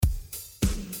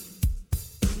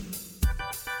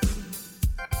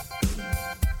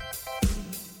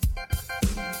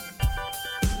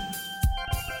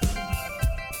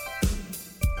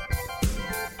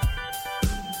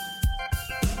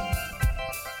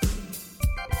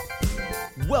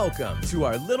Welcome to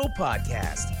our little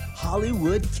podcast,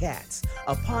 Hollywood Cats,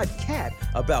 a podcat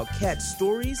about cat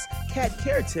stories, cat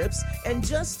care tips, and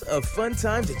just a fun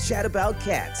time to chat about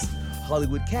cats.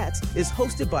 Hollywood Cats is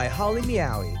hosted by Holly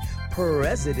Meowie,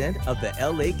 president of the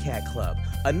LA Cat Club,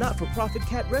 a not-for-profit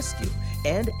cat rescue,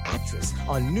 and actress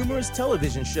on numerous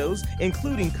television shows,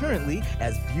 including currently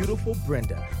as Beautiful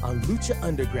Brenda on Lucha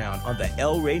Underground on the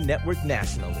El Rey Network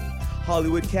nationally.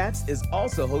 Hollywood Cats is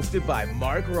also hosted by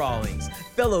Mark Rawlings,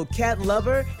 fellow cat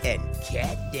lover and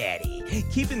cat daddy,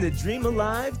 keeping the dream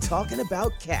alive talking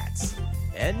about cats.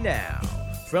 And now,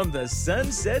 from the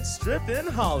Sunset Strip in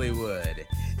Hollywood,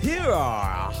 here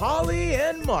are Holly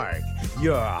and Mark,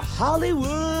 your Hollywood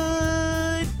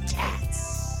Cats.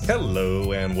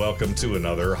 Hello and welcome to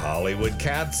another Hollywood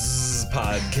Cats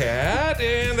podcast.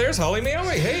 And there's Holly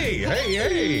Meowie. Hey.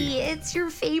 It's your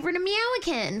favorite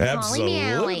Meowican, Absolutely.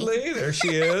 Holly Meowie. There she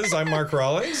is. I'm Mark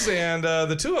Rawlings. And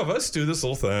the two of us do this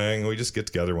little thing. We just get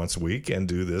together once a week and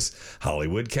do this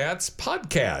Hollywood Cats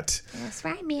podcast. That's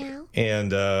right, Meow.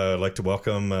 And I'd like to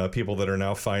welcome people that are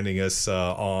now finding us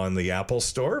on the Apple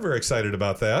Store. Very excited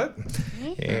about that.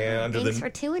 And Thanks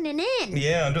for tuning in.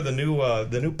 Yeah, under the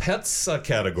new pets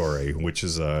category, which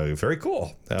is very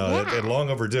cool and long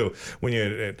overdue. When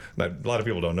a lot of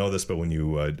people don't know this, but when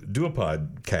you do a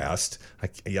podcast,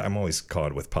 I'm always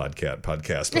caught with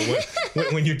podcast.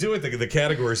 But when you do it, the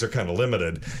categories are kind of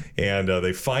limited, and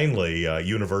they finally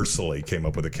universally came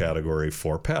up with a category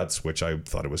for pets, which I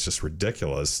thought it was just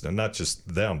ridiculous, and not just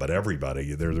them, but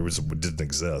everybody. Didn't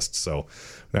exist. So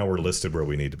now we're listed where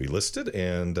we need to be listed,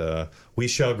 and we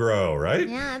shall grow, right?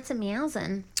 Yeah, that's a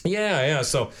meowsin'. Yeah.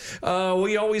 So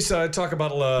we always talk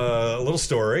about a little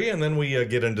story, and then we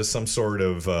get into some sort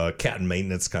of cat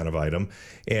maintenance kind of item.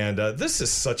 And this is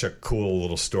such a cool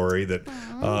little story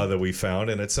that we found,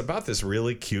 and it's about this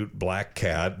really cute black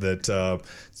cat that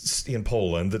in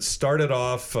Poland that started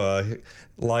off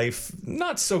life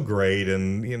not so great,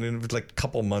 and like a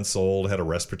couple months old, had a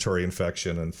respiratory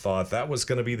infection, and thought that was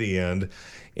going to be the end.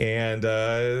 And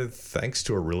thanks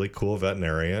to a really cool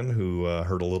veterinarian who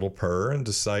heard a little purr and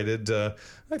decided,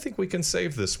 I think we can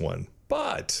save this one.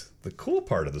 But the cool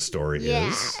part of the story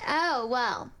is... Oh,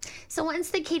 well. So once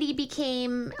the kitty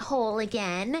became whole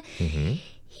again... Mm-hmm.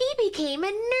 He became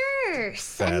a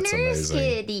nurse, That's a nurse amazing.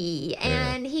 kitty,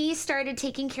 and he started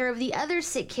taking care of the other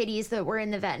sick kitties that were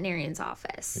in the veterinarian's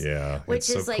office. Yeah, which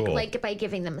is so cool. like by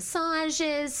giving them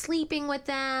massages, sleeping with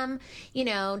them,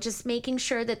 just making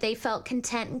sure that they felt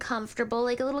content and comfortable,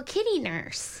 like a little kitty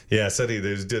nurse. Yeah, said he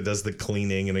does the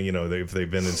cleaning, and if they've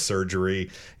been in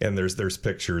surgery, and there's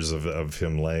pictures of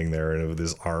him laying there and with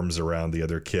his arms around the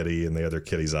other kitty, and the other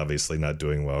kitty's obviously not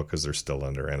doing well because they're still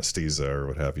under anesthesia or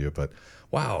what have you, but.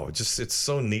 Wow, it's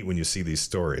so neat when you see these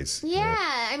stories. Yeah,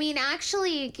 I mean,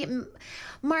 actually,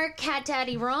 Mark Cat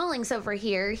Daddy Rawlings over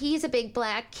here, he's a big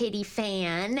black kitty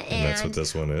fan. And that's what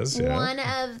this one is, yeah. One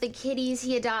of the kitties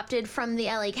he adopted from the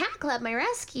LA Cat Club, my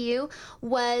rescue,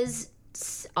 was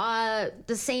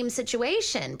the same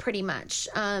situation, pretty much.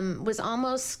 Was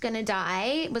almost going to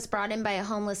die, was brought in by a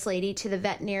homeless lady to the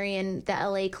veterinarian, the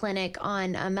LA clinic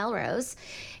on Melrose.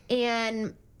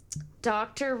 And...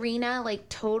 Dr. Rena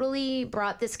totally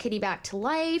brought this kitty back to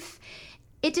life.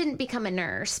 It didn't become a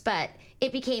nurse, but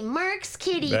it became Mark's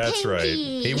kitty, That's Pinky. right.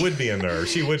 He would be a nurse.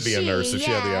 She would be a nurse if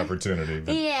she had the opportunity.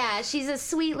 But. Yeah, she's a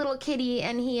sweet little kitty,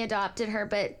 and he adopted her.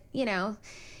 But,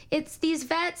 it's these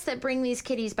vets that bring these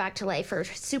kitties back to life are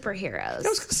superheroes. I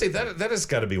was going to say that has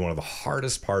got to be one of the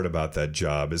hardest part about that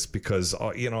job is because,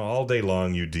 all day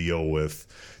long you deal with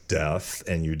death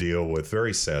and you deal with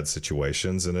very sad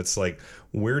situations, and it's like,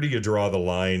 where do you draw the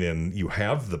line? And you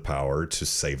have the power to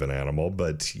save an animal,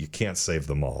 but you can't save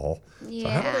them all. Yeah. So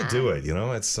how do they do it?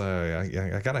 It's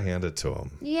I gotta hand it to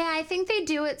them. Yeah, I think they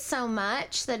do it so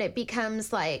much that it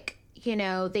becomes like,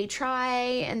 they try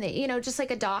and they, just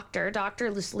like a doctor.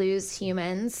 Doctors lose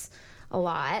humans a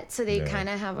lot, so they kind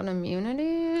of have an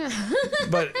immunity.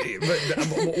 but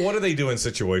what do they do in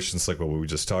situations like what we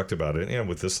just talked about, and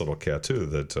with this little cat too,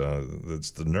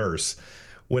 that's the nurse?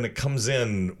 When it comes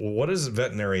in, what does a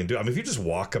veterinarian do? I mean, if you just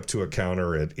walk up to a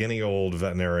counter at any old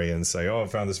veterinarian and say, I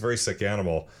found this very sick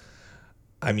animal,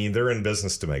 I mean, they're in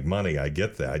business to make money. I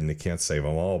get that, and you can't save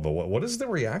them all. But what is the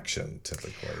reaction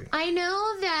typically? I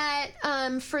know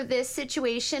that for this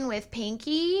situation with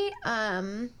Pinky,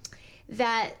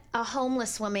 that a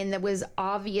homeless woman that was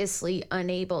obviously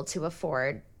unable to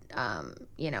afford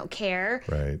care,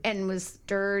 right, and was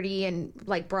dirty and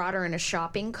brought her in a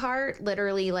shopping cart,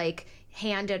 literally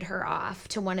handed her off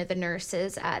to one of the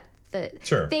nurses at the...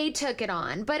 Sure. They took it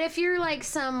on. But if you're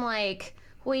some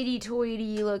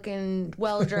hoity-toity looking,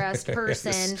 well-dressed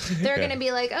person, they're going to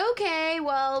be like, okay,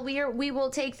 well, we will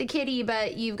take the kitty,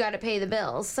 but you've got to pay the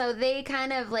bills. So they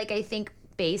kind of, like, I think,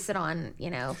 base it on,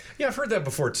 Yeah, I've heard that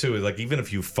before, too. Like, even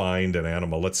if you find an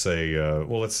animal, let's say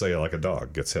like a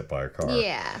dog gets hit by a car.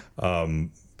 Yeah.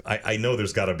 I know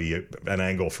there's got to be an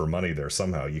angle for money there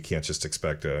somehow. You can't just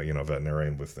expect a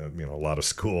veterinarian with a lot of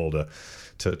school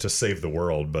to save the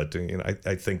world. But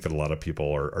I think that a lot of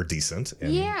people are decent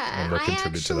and will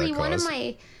contribute to that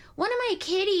cause. One of my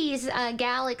kitties,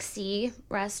 Galaxy,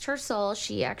 rest her soul,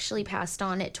 she actually passed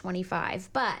on at 25.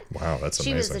 But wow, that's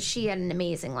amazing. She had an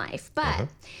amazing life. But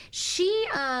she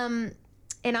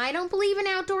and I don't believe in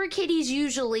outdoor kitties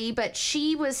usually, but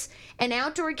she was an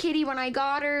outdoor kitty when I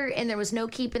got her, and there was no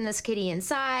keeping this kitty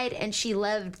inside, and she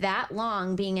lived that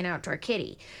long being an outdoor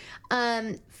kitty.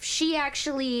 She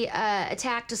actually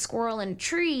attacked a squirrel in a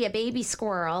tree, a baby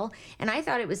squirrel, and I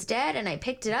thought it was dead, and I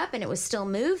picked it up, and it was still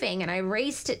moving, and I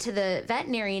raced it to the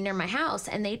veterinary near my house,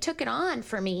 and they took it on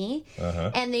for me,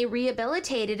 and they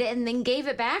rehabilitated it, and then gave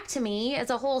it back to me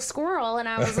as a whole squirrel, and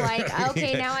I was like,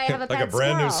 okay, now I have a pet like a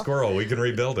brand squirrel. New squirrel. We can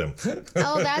rebuild him.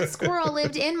 Oh, that squirrel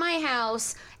lived in my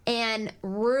house and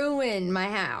ruined my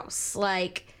house,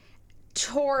 like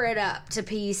tore it up to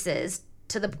pieces.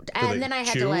 And then I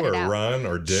had to let it out. Run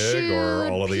or dig Chewed, or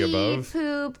all of the above?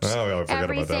 Pooped, I forgot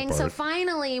everything. about that part. So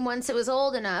finally, once it was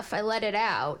old enough, I let it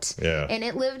out. Yeah. And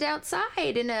it lived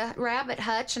outside in a rabbit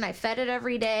hutch, and I fed it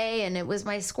every day, and it was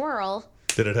my squirrel.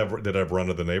 Did it have run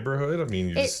to the neighborhood? I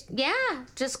mean,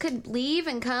 just could leave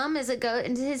and come as it goes.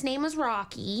 And his name was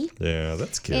Rocky. Yeah,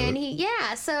 that's cute. And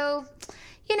so...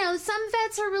 some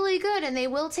vets are really good and they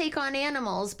will take on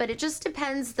animals, but it just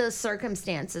depends the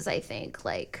circumstances, I think.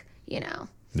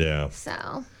 Yeah.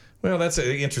 So. Well, that's an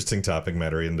interesting topic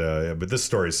matter, and but this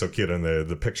story is so cute, and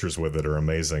the pictures with it are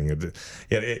amazing. And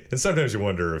sometimes you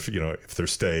wonder if they're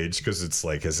staged, because it's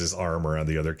like has his arm around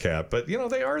the other cat, but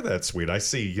they are that sweet. I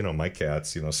see my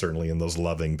cats certainly in those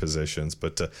loving positions,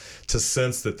 but to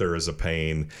sense that there is a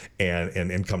pain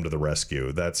and come to the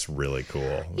rescue, that's really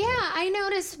cool. Yeah, I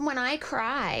notice when I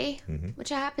cry, which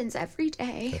happens every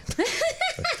day.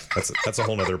 That's a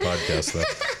whole nother podcast though.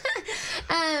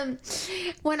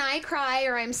 When I cry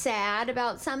or I'm sad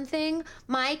about something,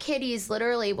 my kitties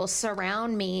literally will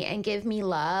surround me and give me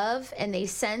love, and they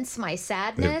sense my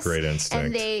sadness. They have great instinct.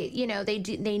 And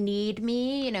they need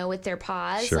me, with their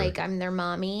paws, sure. like I'm their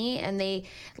mommy, and they,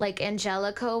 like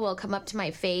Angelico will come up to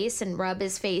my face and rub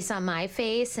his face on my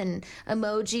face, and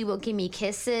Emoji will give me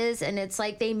kisses, and it's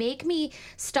like they make me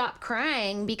stop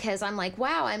crying because I'm like,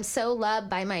 wow, I'm so loved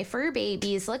by my fur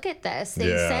babies. Look at this. They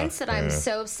sense that I'm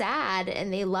so sad,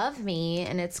 and they love me,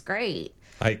 and it's great.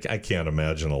 I can't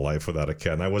imagine a life without a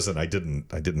cat. And I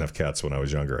didn't have cats when I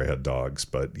was younger. I had dogs,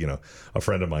 but a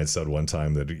friend of mine said one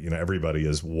time that everybody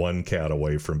is one cat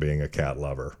away from being a cat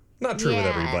lover. Not true with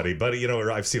everybody, but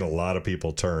I've seen a lot of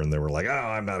people turn. They were like, "Oh,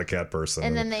 I'm not a cat person,"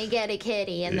 and then they get a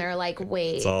kitty, and they're like,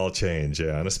 "Wait." It's all change,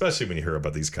 yeah. And especially when you hear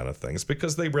about these kind of things,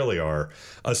 because they really are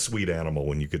a sweet animal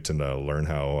when you get to learn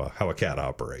how a cat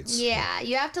operates. Yeah,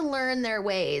 you have to learn their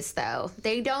ways, though.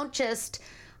 They don't just,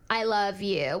 "I love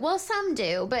you." Well, some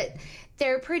do, but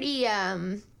they're pretty,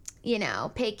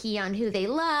 picky on who they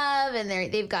love, and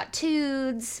they've got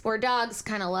tudes. Where dogs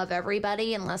kind of love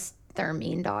everybody, unless they're a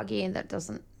mean doggy, and that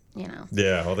doesn't.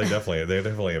 Yeah, well, they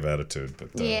definitely have attitude,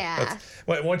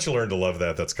 but once you learn to love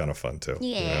that, that's kind of fun too.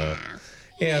 Yeah.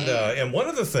 And one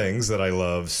of the things that I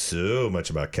love so much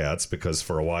about cats, because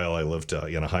for a while I lived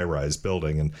in a high-rise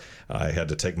building and I had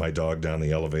to take my dog down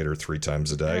the elevator 3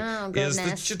 times a day, is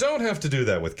that you don't have to do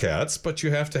that with cats, but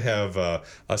you have to have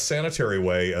a sanitary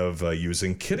way of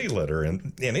using kitty litter,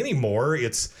 and anymore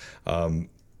it's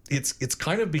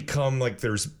kind of become like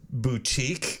there's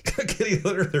boutique kitty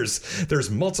litter. There's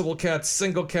multiple cats,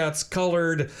 single cats,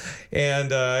 colored,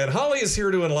 and Holly is here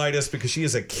to enlighten us because she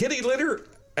is a kitty litter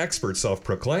expert,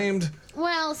 self-proclaimed.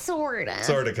 Well, sorta,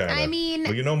 kind of. I mean,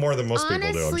 well, you know more than most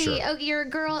people do, I'm sure.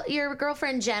 Your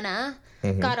girlfriend Jenna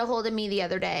got a hold of me the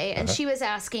other day, and she was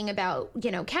asking about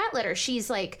cat litter. She's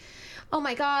like, "Oh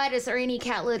my God, is there any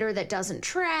cat litter that doesn't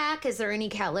track? Is there any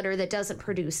cat litter that doesn't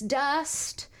produce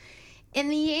dust?"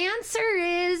 And the answer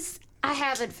is, I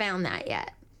haven't found that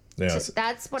yet. Yeah, so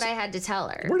that's what I had to tell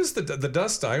her. Where does the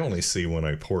dust? I only see when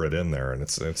I pour it in there, and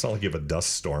it's not like you have a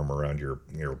dust storm around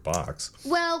your box.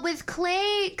 Well, with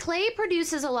clay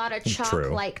produces a lot of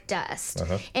chalk-like dust,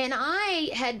 and I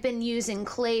had been using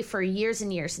clay for years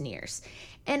and years and years.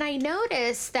 And I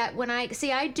noticed that when I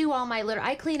do all my litter,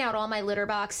 I clean out all my litter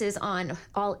boxes, on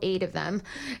all 8 of them,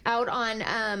 out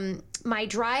on my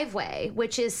driveway,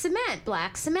 which is cement,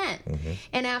 black cement.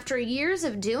 And after years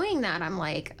of doing that, I'm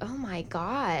like, oh my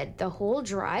God, the whole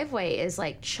driveway is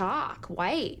like chalk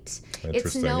white.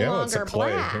 It's no longer it's a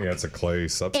clay. black. Yeah, it's a clay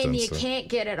substance. And you can't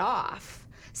get it off.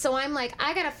 So I'm like,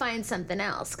 I got to find something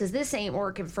else because this ain't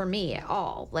working for me at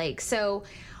all. Like, so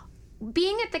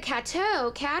being at the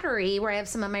Cattery, where I have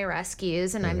some of my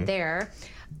rescues and I'm there,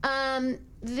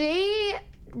 they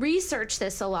research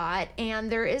this a lot, and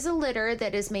there is a litter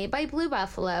that is made by Blue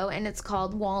Buffalo, and it's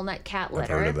called Walnut Cat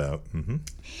Litter. I've heard of that.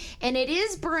 And it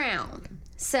is brown.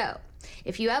 So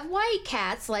if you have white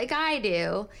cats like I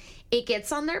do, it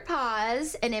gets on their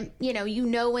paws, and it, you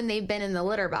know when they've been in the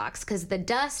litter box because the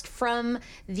dust from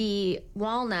the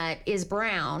walnut is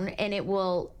brown, and it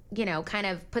will kind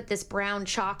of put this brown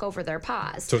chalk over their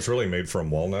paws. So it's really made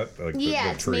from walnut? Like the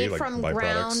it's tree, made from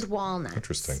ground walnuts.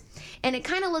 Interesting. And it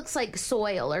kind of looks like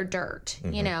soil or dirt,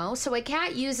 So a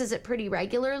cat uses it pretty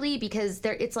regularly because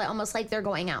it's like, almost like they're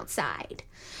going outside.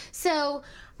 So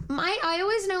I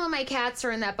always know when my cats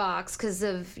are in that box because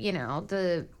of,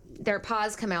 their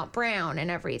paws come out brown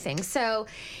and everything. So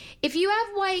if you have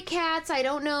white cats, I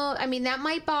don't know. I mean, that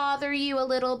might bother you a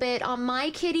little bit. On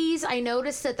my kitties, I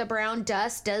noticed that the brown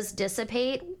dust does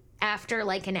dissipate after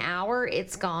like an hour.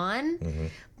 It's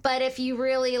gone. But if you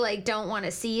really don't want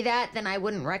to see that, then I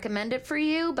wouldn't recommend it for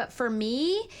you. But for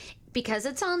me, because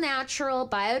it's all natural,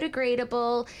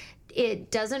 biodegradable,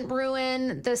 it doesn't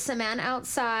ruin the cement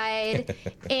outside,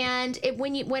 and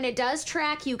when it does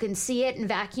track, you can see it and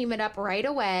vacuum it up right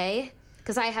away.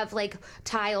 Because I have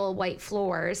tile white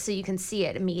floors, so you can see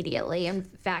it immediately and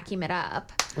vacuum it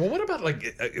up. Well, what about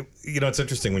it's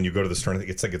interesting when you go to the store.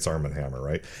 It's like it's Arm & Hammer,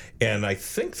 right? And I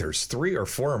think there's 3 or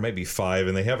 4 or maybe 5,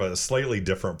 and they have a slightly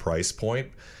different price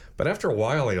point. But after a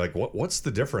while, you're like, what's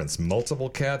the difference? Multiple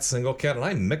cat, single cat? And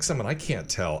I mix them, and I can't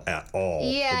tell at all.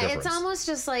 Yeah, it's almost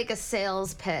just like a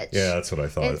sales pitch. Yeah, that's what I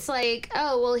thought. It's like,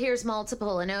 oh, well, here's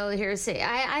multiple, and oh, here's...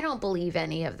 I don't believe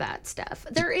any of that stuff.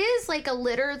 There is a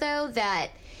litter, though,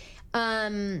 that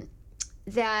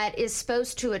is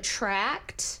supposed to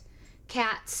attract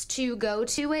cats to go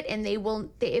to it, and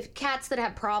if cats that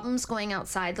have problems going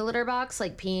outside the litter box,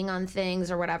 like peeing on things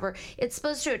or whatever, it's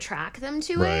supposed to attract them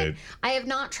to it. I have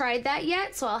not tried that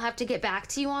yet, so I'll have to get back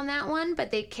to you on that one, but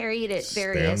they carry it at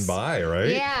various... Stand by,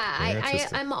 right? Yeah,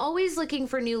 I'm always looking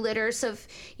for new litters, so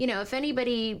if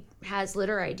anybody has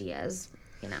litter ideas...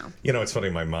 It's funny.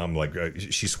 My mom,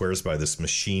 she swears by this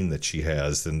machine that she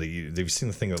has, and they've seen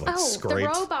the thing that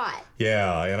scrapes. The robot.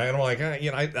 Yeah, and I'm like,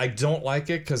 I don't like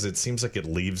it because it seems like it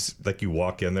leaves, you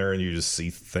walk in there and you just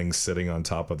see things sitting on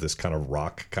top of this kind of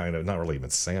rock, not really even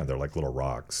sand. They're like little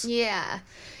rocks. Yeah.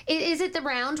 Is it the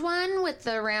round one with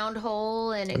the round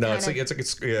hole and it? No, it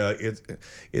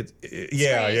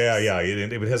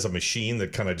has a machine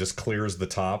that kind of just clears the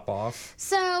top off.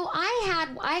 So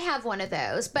I have one of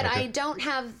those, but I don't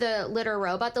have the litter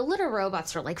robot. The litter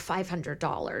robots are like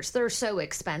 $500. They're so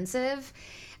expensive.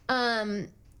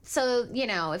 So,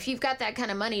 if you've got that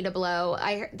kind of money to blow,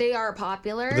 they are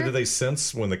popular. Do they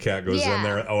sense when the cat goes in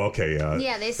there? Oh, okay, yeah.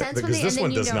 Yeah, they sense when because this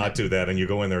one does not do that, and you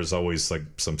go in, there's always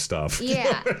some stuff.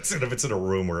 Yeah. If it's in a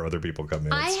room where other people come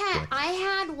in. I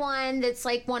had one that's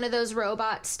like one of those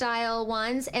robot style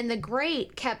ones, and the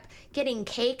grate kept getting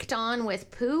caked on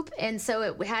with poop, and so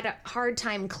it had a hard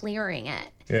time clearing it.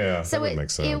 Yeah, so that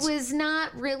makes sense. It was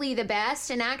not really the best,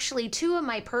 and actually 2 of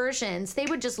my Persians, they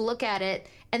would just look at it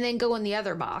and then go in the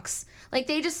other box.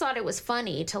 They just thought it was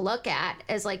funny to look at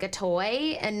as a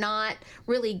toy and not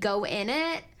really go in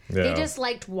it. Yeah. They just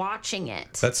liked watching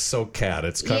it. That's so cat.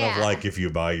 It's kind of like if you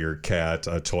buy your cat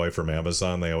a toy from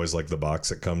Amazon, they always like the box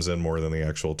it comes in more than the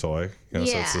actual toy. So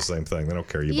it's the same thing. They don't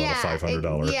care you bought a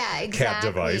 $500 cat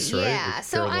device, right? Yeah,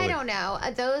 so I don't know.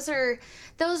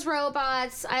 Those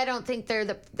robots, I don't think they're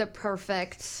the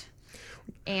perfect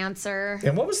answer.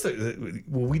 And what was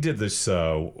we did this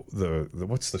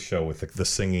what's the show with the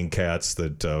singing cats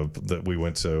that we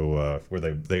went to where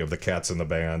they have the cats in the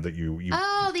band that you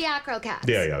the Acro Cats.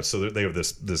 Yeah, so they have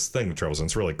this thing that travels, and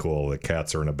it's really cool. The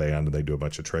cats are in a band and they do a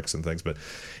bunch of tricks and things, but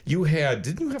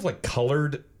didn't you have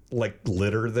colored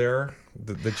litter there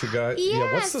that you got?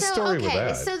 Yeah, what's the story with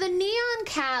that? So the neon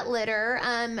cat litter,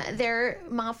 they're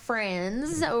my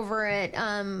friends over at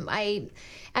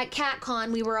at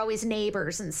CatCon. We were always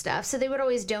neighbors and stuff, so they would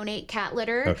always donate cat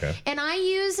litter. Okay. And I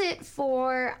use it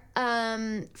for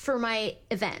my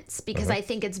events because I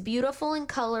think it's beautiful and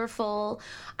colorful.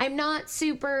 I'm not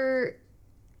super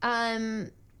I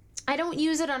don't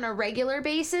use it on a regular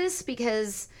basis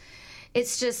because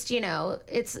It's just,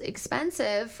 it's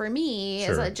expensive for me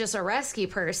Sure. as just a rescue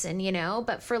person,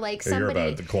 but for like You're somebody.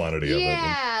 about the quantity of it.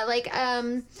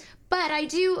 Yeah, but I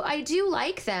do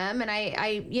like them, and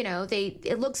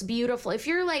it looks beautiful. If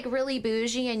you're like really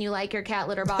bougie and you like your cat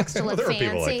litter box to look There are fancy,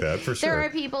 people like that, for sure. There are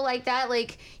people like that.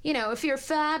 Like, if you're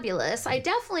fabulous, I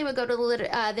definitely would go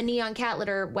to the Neon Cat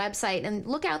Litter website and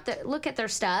look at their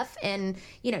stuff, and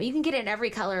you can get it in every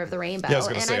color of the rainbow. Yeah, I was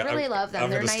gonna say, I really love them.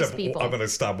 They're nice people. I'm going to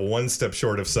stop one step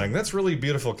short of saying that's really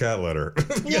beautiful cat litter.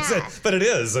 Yeah. But it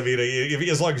is. I mean,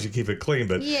 as long as you keep it clean.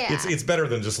 But Yeah. it's better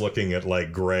than just looking at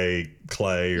like gray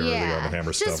clay or the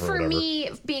Hammer stuff Just or for whatever.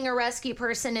 me, being a rescue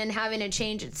person and having to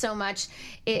change it so much,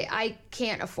 I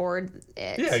can't afford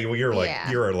it. Yeah, you're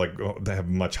like they have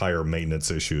much higher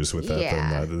maintenance issues with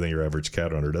that than your average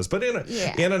cat owner does. But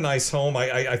in a nice home,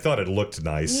 I thought it looked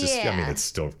nice. Yeah. I mean, it's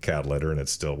still cat litter, and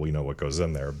it's still, we know what goes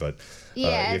in there. But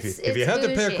if you it's had to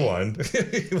pick bougie. one,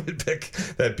 you would pick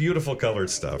that beautiful colored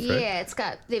stuff, right?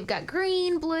 Yeah, they've got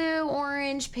green, blue,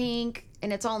 orange, pink,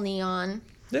 and it's all neon.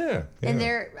 Yeah. And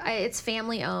it's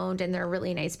family owned, and they're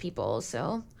really nice people.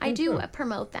 So I do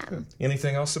promote them.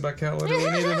 Anything else about cat litter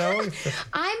we need to know?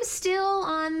 I'm still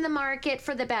on the market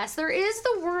for the best. There is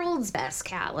the world's best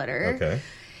cat litter. Okay.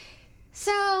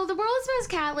 So the world's best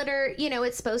cat litter,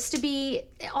 it's supposed to be,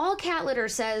 all cat litter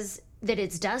says that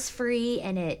it's dust free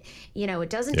and it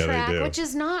doesn't track, which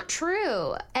is not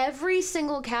true. Every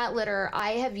single cat litter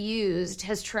I have used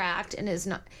has tracked and is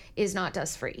not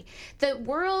dust free. The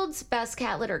world's best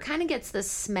cat litter kind of gets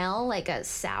this smell, like a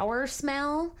sour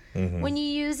smell when you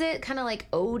use it, kind of like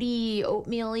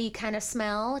oatmeal-y kind of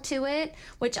smell to it,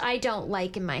 which I don't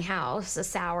like in my house, a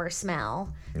sour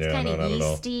smell. It's kind of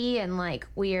yeasty and like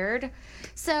weird.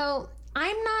 So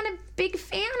I'm not a big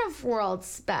fan of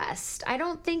World's Best. I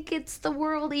don't think it's the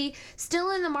worldy,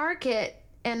 still in the market.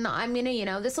 And I'm going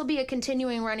to, this will be a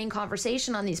continuing running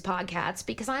conversation on these podcasts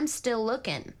because I'm still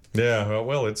looking. Yeah,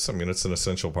 well, it's an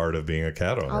essential part of being a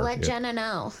cat owner. I'll let Jenna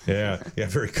know. Yeah,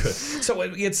 very good. So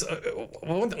it's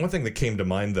one thing that came to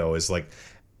mind, though, is like,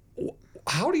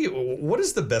 what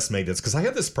is the best maintenance? Because I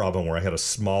had this problem where I had a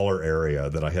smaller area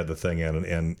that I had the thing in,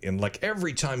 and like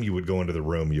every time you would go into the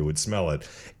room, you would smell it.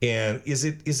 And is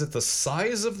it the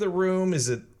size of the room? Is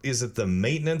it the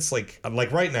maintenance? Like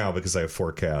right now, because I have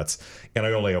 4 cats and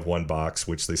I only have 1 box,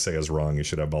 which they say is wrong. You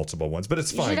should have multiple ones, but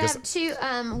it's fine. You should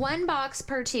have 1 box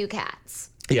per 2 cats.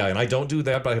 Yeah, and I don't do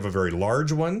that, but I have a very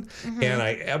large one, and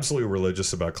I absolutely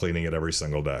religious about cleaning it every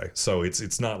single day. So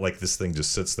it's not like this thing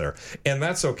just sits there, and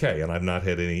that's okay. And I've not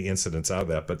had any incidents out of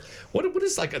that. But what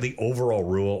is like the overall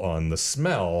rule on the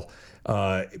smell?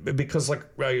 Because like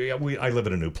I live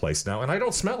in a new place now, and I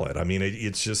don't smell it. I mean,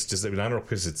 it's just I don't know,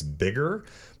 because it's bigger.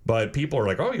 But people are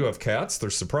like, oh, you have cats? They're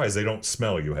surprised. They don't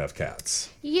smell you have cats.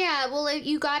 Yeah, well,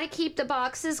 you got to keep the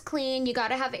boxes clean. You got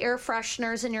to have air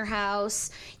fresheners in your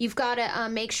house. You've got to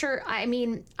make sure. I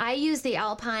mean, I use the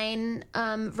Alpine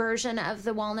version of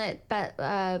the walnut,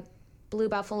 Blue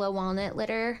Buffalo walnut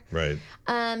litter. Right.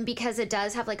 Because it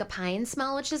does have like a pine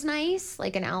smell, which is nice,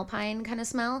 like an alpine kind of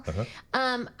smell.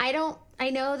 I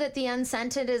know that the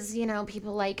unscented is,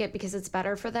 people like it because it's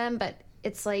better for them, but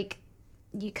it's like,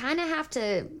 you kind of have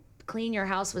to clean your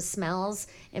house with smells,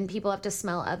 and people have to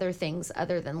smell other things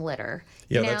other than litter.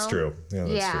 Yeah, that's true. Yeah,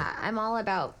 that's true. I'm all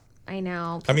about, I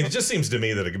know. I mean, it just seems to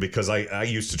me that because I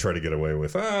used to try to get away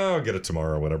with, I'll get it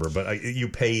tomorrow or whatever, but you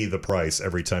pay the price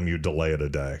every time you delay it a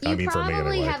day. You for me probably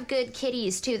anyway. have good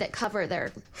kitties, too, that cover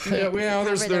their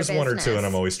there's one or two, and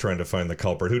I'm business. always trying to find the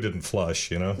culprit who didn't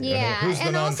flush, Yeah, Who's the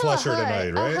and also non-flusher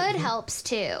tonight, right? A hood helps,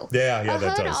 too. Yeah, a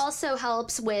that hood does. also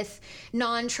helps with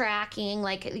non-tracking,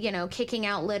 like, kicking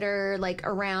out litter, like,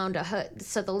 around a hood,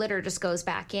 so the litter just goes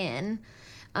back in.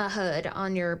 A hood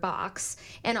on your box,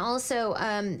 and also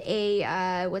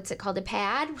what's it called, a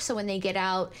pad, so when they get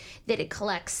out that it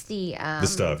collects the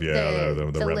stuff, the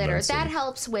litter. remnants That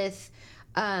helps with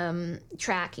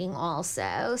tracking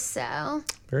also. So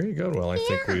very good. Well, I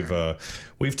think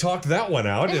we've talked that one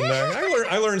out, and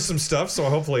I learned some stuff, so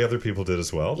hopefully other people did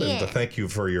as well. And thank you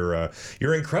for your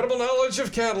incredible knowledge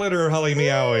of cat litter, Holly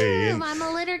Meowie. I'm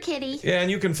a litter kitty. Yeah, and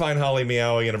you can find Holly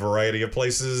Meowie in a variety of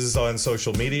places on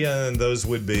social media, and those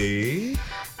would be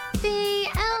the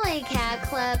LA Cat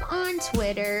Club on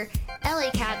Twitter,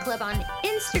 LA Cat Club on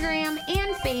Instagram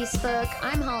and Facebook.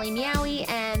 I'm Holly Meowie,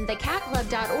 and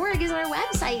thecatclub.org is our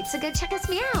website, so go check us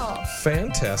out.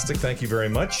 fantastic. Thank you very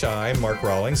much. I'm Mark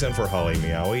Rawlings, and for Holly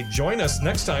Meowie, join us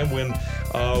next time when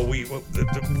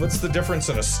what's the difference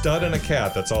in a stud and a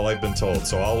cat? That's all I've been told.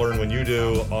 So I'll learn when you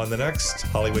do on the next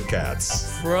Hollywood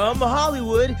Cats. From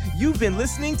Hollywood, you've been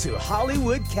listening to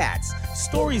Hollywood Cats,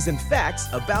 stories and facts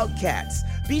about cats.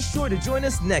 Be sure to join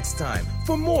us next time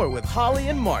for more with Holly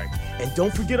and Mark. And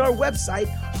don't forget our website,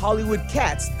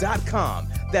 HollywoodCats.com.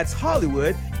 That's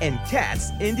Hollywood and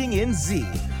cats ending in Z.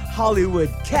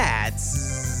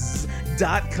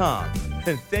 HollywoodCats.com.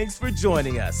 And thanks for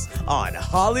joining us on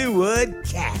Hollywood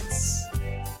Cats.